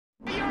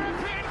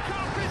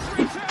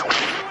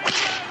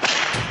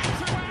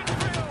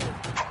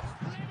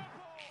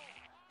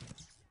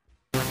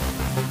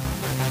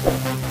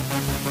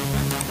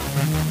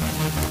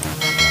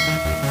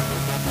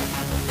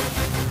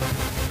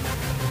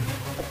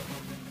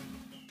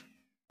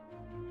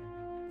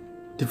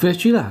The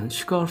Brazilian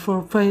scored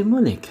for Bayern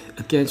Munich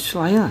against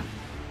Lyon,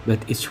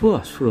 but it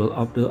was ruled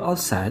off the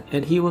outside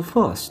and he was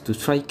forced to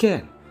try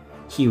again.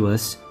 He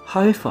was,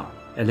 however,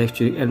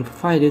 electric and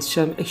provided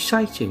some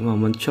exciting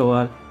moments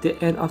toward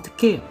the end of the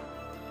game.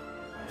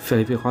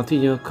 Philippe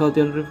Coutinho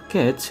couldn't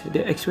replicate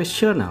the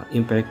exceptional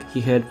impact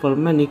he had for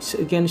Munich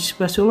against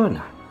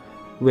Barcelona,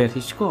 where he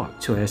scored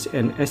twice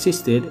and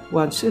assisted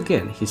once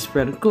again his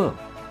parent club,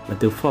 but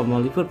the former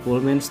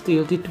Liverpool man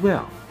still did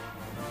well.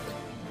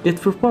 That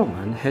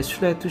performance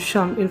has led to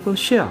some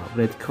influential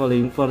red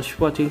calling for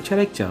sporting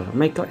director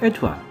Michael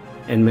Edwards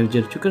and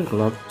manager Jurgen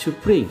Klopp to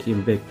bring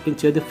him back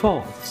into the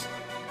fold.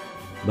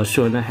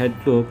 Barcelona had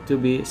looked to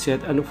be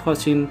set on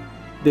forcing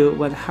the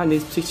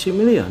 160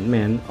 million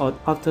man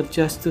out after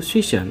just 2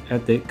 seasons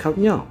at the Camp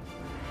Nou.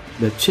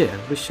 The chair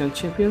recent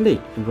Champions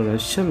League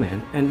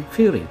embarrassment and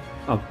fearing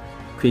of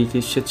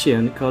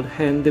criticism could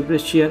hand the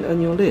Brazilian a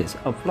new lease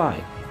of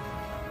life.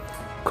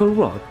 Cole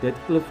wrote that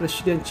Club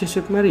President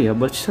Josep Maria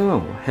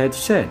Bartomeu had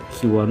said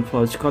he won't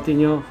force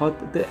Coutinho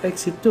out the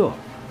exit door.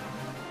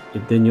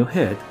 If the new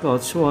head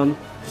coach want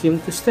him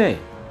to stay,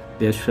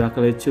 there's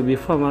likely to be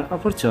former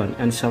Everton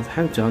and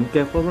Southampton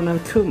gave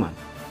Ronald Koeman,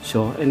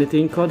 so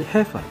anything could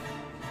happen.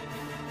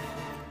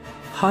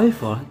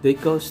 However, they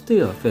could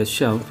still face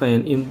some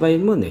fans in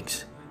Bayern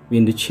Munich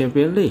win the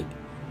Champions League.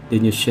 The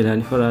New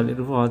Zealand Herald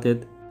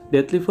reported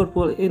that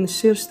Liverpool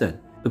insisted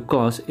a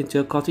clause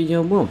into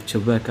Coutinho move to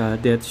Barca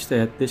that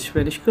said the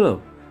Spanish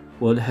club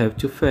would have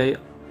to pay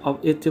off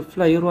it to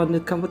play around the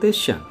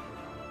competition.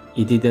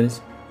 It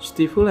didn't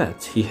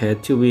stipulate he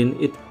had to win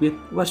it with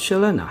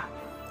Barcelona.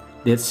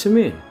 That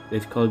means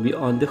that could be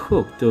on the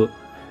hook to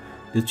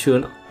the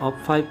tune of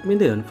 5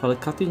 million for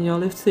Coutinho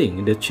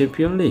lifting the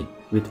Champions League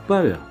with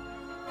Bayern.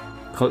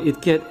 Could it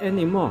get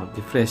any more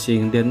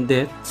depressing than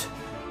that?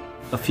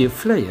 A few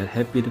players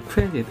have been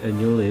granted a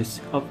new lease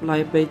of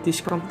life by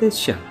this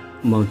competition,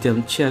 among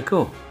them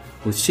Thiago,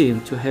 who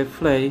seemed to have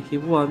played he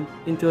won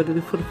into the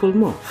Liverpool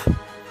move.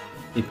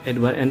 If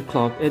Edwards and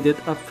Klopp ended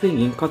up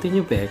bringing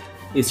Coutinho back,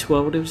 it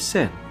will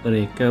represent a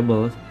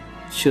remarkable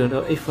turn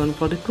of events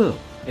for the club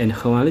and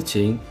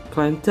humiliating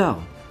clamped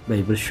down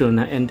by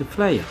Barcelona and the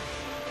player.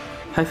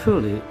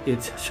 Hopefully,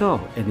 it shows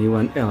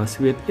anyone else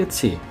with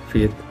itchy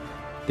feet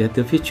that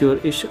the future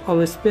is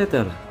always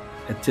better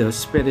at the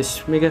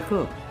Spanish mega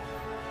club.